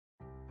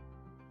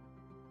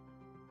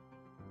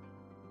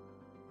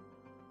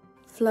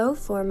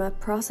FlowForma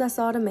Process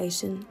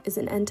Automation is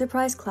an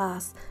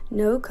enterprise-class,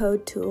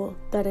 no-code tool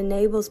that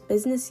enables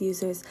business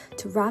users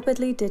to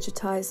rapidly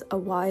digitize a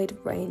wide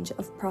range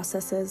of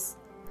processes.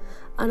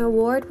 An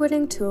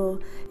award-winning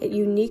tool, it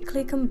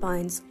uniquely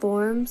combines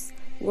forms,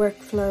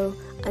 workflow,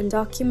 and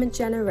document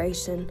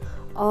generation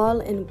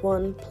all in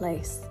one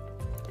place.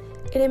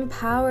 It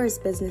empowers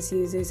business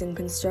users in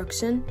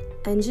construction,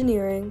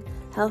 engineering,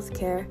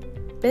 healthcare,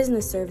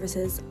 business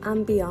services,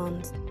 and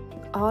beyond.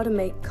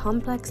 Automate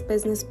complex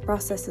business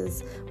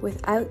processes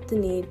without the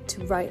need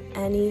to write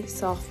any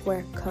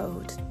software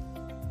code.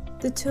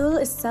 The tool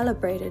is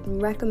celebrated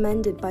and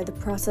recommended by the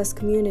process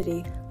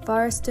community,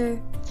 Forrester,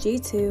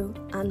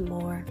 G2, and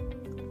more.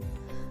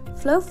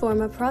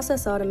 FlowForma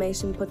Process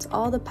Automation puts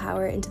all the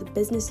power into the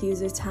business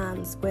user's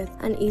hands with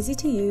an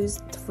easy-to-use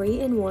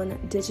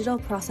 3-in-1 digital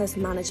process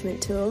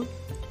management tool,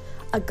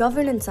 a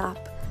governance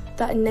app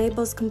that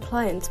enables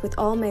compliance with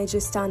all major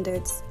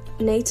standards,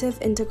 native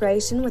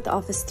integration with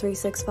Office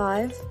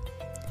 365,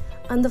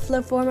 and the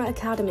FlowForma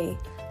Academy,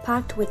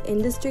 packed with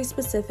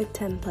industry-specific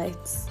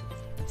templates.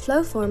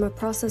 FlowForma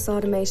Process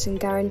Automation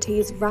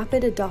guarantees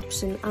rapid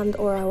adoption and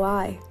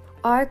ROI.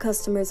 Our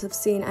customers have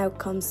seen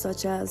outcomes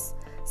such as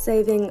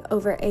saving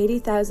over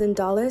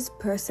 $80,000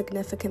 per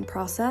significant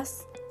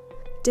process,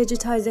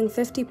 digitizing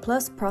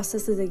 50+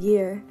 processes a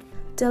year,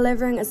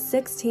 delivering a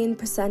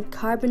 16%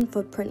 carbon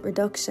footprint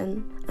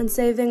reduction, and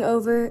saving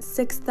over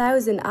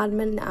 6,000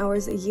 admin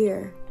hours a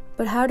year.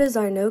 But how does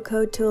our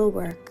no-code tool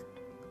work?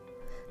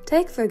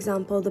 Take, for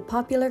example, the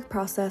popular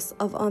process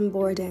of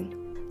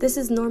onboarding. This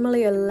is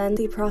normally a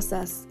lengthy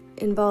process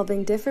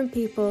involving different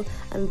people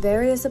and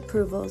various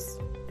approvals.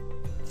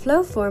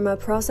 FlowForma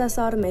Process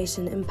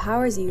Automation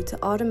empowers you to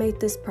automate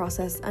this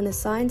process and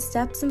assign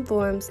steps and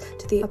forms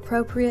to the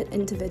appropriate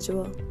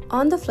individual.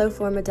 On the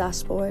FlowForma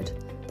dashboard,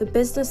 the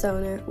business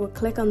owner will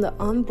click on the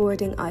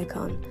onboarding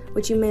icon,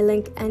 which you may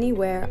link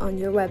anywhere on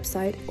your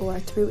website or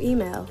through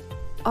email.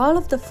 All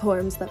of the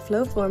forms that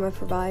FlowForma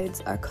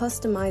provides are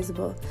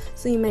customizable,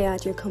 so you may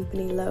add your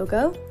company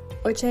logo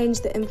or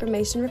change the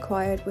information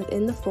required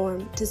within the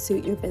form to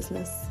suit your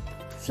business.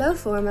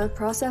 FlowForma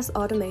Process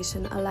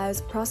Automation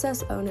allows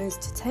process owners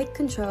to take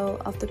control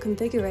of the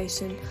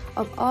configuration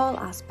of all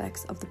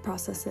aspects of the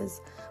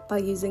processes by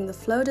using the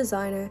Flow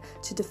Designer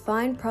to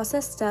define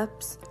process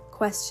steps,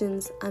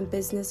 questions, and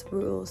business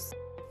rules.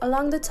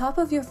 Along the top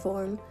of your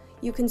form,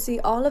 you can see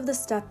all of the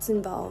steps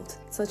involved,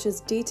 such as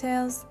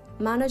details,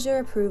 manager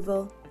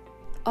approval,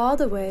 all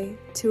the way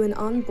to an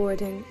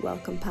onboarding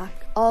welcome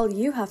pack. All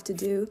you have to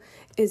do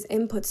is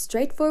input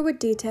straightforward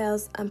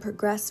details and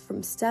progress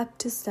from step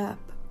to step.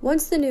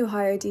 Once the new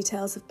hire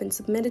details have been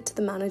submitted to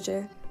the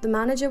manager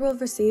will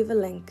receive a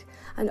link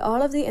and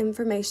all of the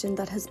information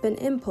that has been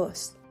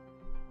input.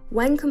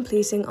 When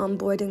completing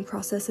onboarding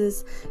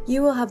processes,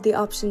 you will have the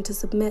option to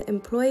submit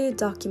employee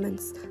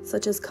documents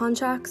such as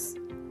contracts,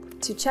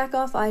 to check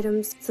off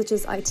items such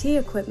as IT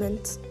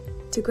equipment,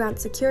 to grant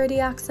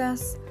security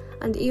access,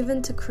 and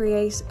even to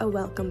create a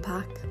welcome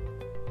pack.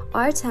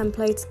 Our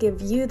templates give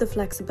you the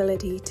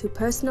flexibility to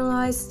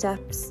personalize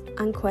steps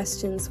and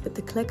questions with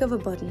the click of a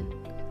button.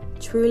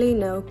 Truly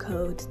no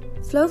code.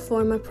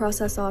 FlowForma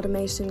Process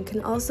Automation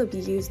can also be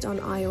used on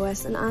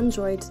iOS and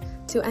Android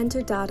to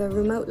enter data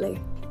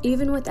remotely,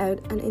 even without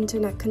an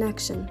internet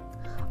connection,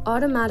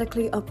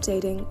 automatically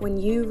updating when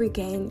you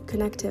regain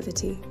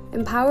connectivity.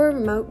 Empower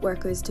remote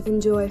workers to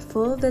enjoy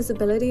full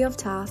visibility of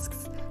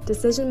tasks,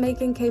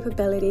 decision-making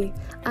capability,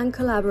 and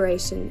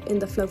collaboration in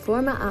the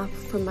FlowForma app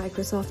from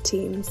Microsoft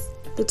Teams.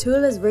 The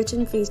tool is rich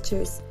in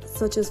features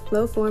such as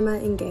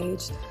FlowForma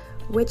Engage,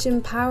 which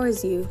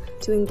empowers you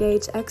to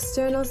engage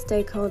external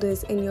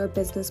stakeholders in your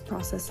business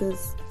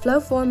processes.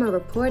 FlowForma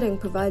Reporting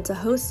provides a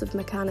host of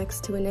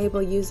mechanics to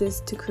enable users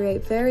to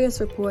create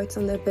various reports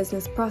on their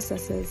business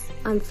processes.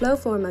 And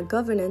FlowForma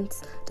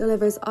Governance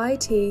delivers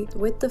IT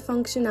with the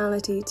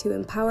functionality to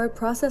empower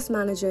process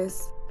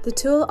managers. The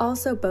tool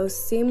also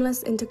boasts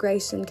seamless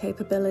integration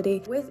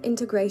capability with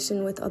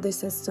integration with other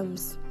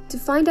systems. To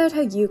find out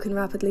how you can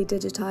rapidly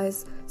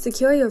digitize,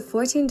 secure your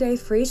 14-day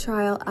free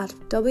trial at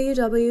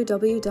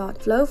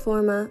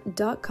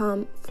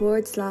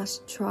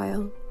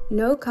www.flowforma.com/trial.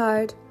 No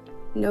card,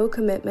 no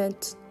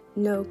commitment,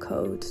 no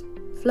code.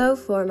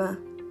 FlowForma,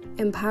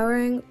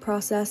 empowering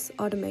process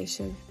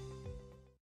automation.